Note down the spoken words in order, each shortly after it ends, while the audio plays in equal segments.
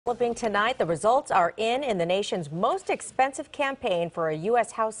Flipping tonight, the results are in the nation's most expensive campaign for a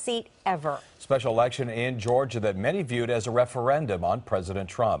U.S. House seat ever. Special election in Georgia that many viewed as a referendum on President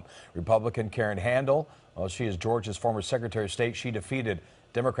Trump. Republican Karen Handel, well, she is Georgia's former Secretary of State. She defeated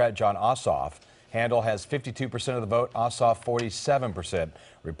Democrat Jon Ossoff. Handel has 52% of the vote, Ossoff 47%.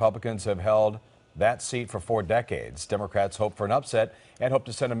 Republicans have held that seat for 4 decades. Democrats hope for an upset and hope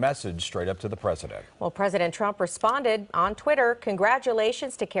to send a message straight up to the president. Well, President Trump responded on Twitter.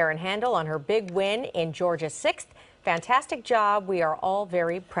 Congratulations to Karen Handel on her big win in Georgia's 6th. Fantastic job. We are all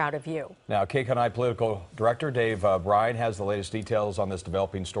very proud of you. Now, KCAL political director Dave Bryan has the latest details on this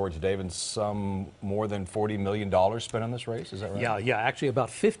developing story today, and some more than $40 million spent on this race. Is that right? Yeah, actually about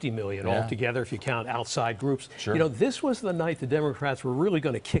 $50 million altogether if you count outside groups. Sure. You know, this was the night the Democrats were really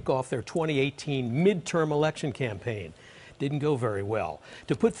going to kick off their 2018 midterm election campaign. Didn't go very well.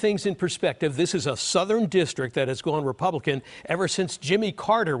 To put things in perspective, this is a southern district that has gone Republican ever since Jimmy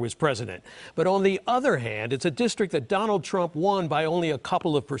Carter was president. But on the other hand, it's a district that Donald Trump won by only a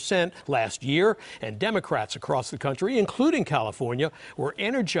couple of % last year, and Democrats across the country, including California, were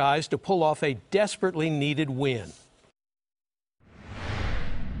energized to pull off a desperately needed win.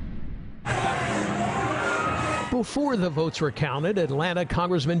 Before the votes were counted, Atlanta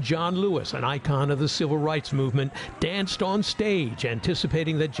Congressman John Lewis, an icon of the civil rights movement, danced on stage,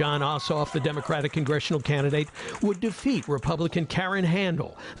 anticipating that Jon Ossoff, the Democratic congressional candidate, would defeat Republican Karen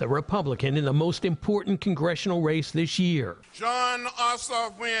Handel, the Republican in the most important congressional race this year. Jon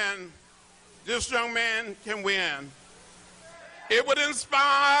Ossoff win. This young man can win. It would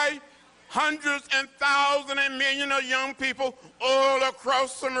inspire hundreds and thousands and millions of young people all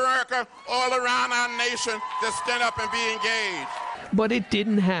across America, all around our nation, to stand up and be engaged. But it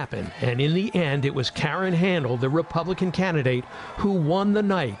didn't happen, and in the end, it was Karen Handel, the Republican candidate, who won the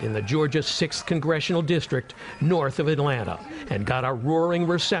night in the Georgia 6th Congressional District north of Atlanta and got a roaring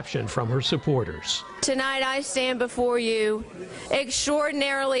reception from her supporters. Tonight I stand before you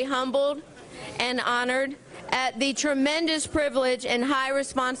extraordinarily humbled and honored at the tremendous privilege and high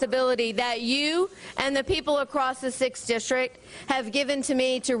responsibility that you and the people across the 6th District have given to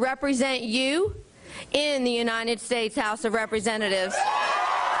me to represent you in the United States House of Representatives.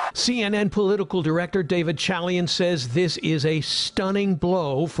 CNN political director David Chalian says this is a stunning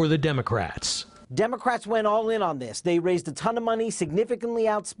blow for the Democrats. Democrats went all in on this. They raised a ton of money, significantly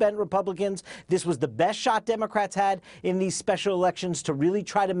outspent Republicans. This was the best shot Democrats had in these special elections to really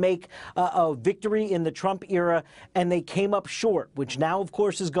try to make a victory in the Trump era, and they came up short, which now, of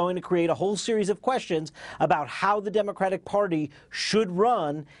course, is going to create a whole series of questions about how the Democratic Party should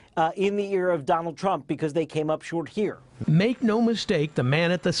run in the era of Donald Trump, because they came up short here. Make no mistake, the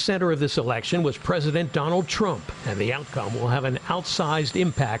man at the center of this election was President Donald Trump, and the outcome will have an outsized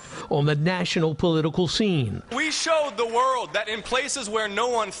impact on the national political scene. We showed the world that in places where no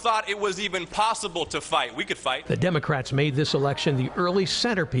one thought it was even possible to fight, we could fight. The Democrats made this election the early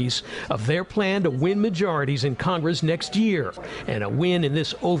centerpiece of their plan to win majorities in Congress next year, and a win in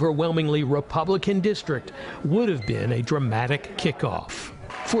this overwhelmingly Republican district would have been a dramatic kickoff.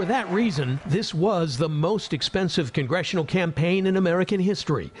 For that reason, this was the most expensive congressional campaign in American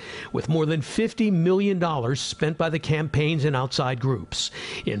history, with more than $50 million spent by the campaigns and outside groups.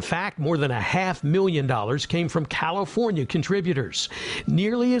 In fact, more than $500,000 came from California contributors,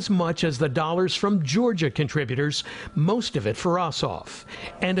 nearly as much as the dollars from Georgia contributors, most of it for Ossoff.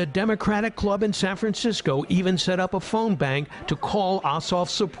 And a Democratic club in San Francisco even set up a phone bank to call Ossoff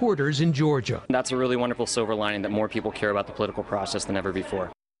supporters in Georgia. That's a really wonderful silver lining, that more people care about the political process than ever before.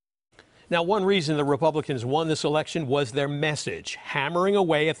 Now, one reason the Republicans won this election was their message, hammering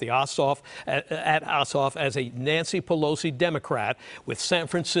away at Ossoff as a Nancy Pelosi Democrat with San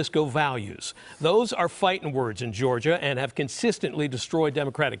Francisco values. Those are fighting words in Georgia and have consistently destroyed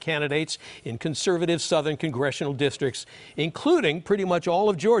Democratic candidates in conservative southern congressional districts, including pretty much all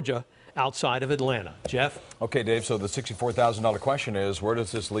of Georgia outside of Atlanta. Jeff? Okay, Dave, so the $64,000 question is, where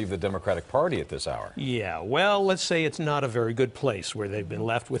does this leave the Democratic Party at this hour? Yeah, well, let's say it's not a very good place where they've been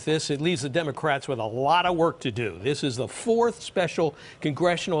left with this. It leaves the Democrats with a lot of work to do. This is the 4th special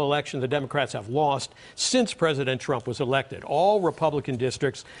congressional election the Democrats have lost since President Trump was elected. All Republican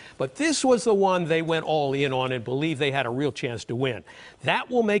districts, but this was the one they went all in on and believed they had a real chance to win. That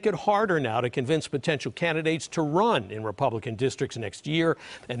will make it harder now to convince potential candidates to run in Republican districts next year,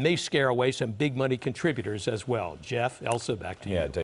 and may scare away some big money contributors as well. Jeff, Elsa, back to you.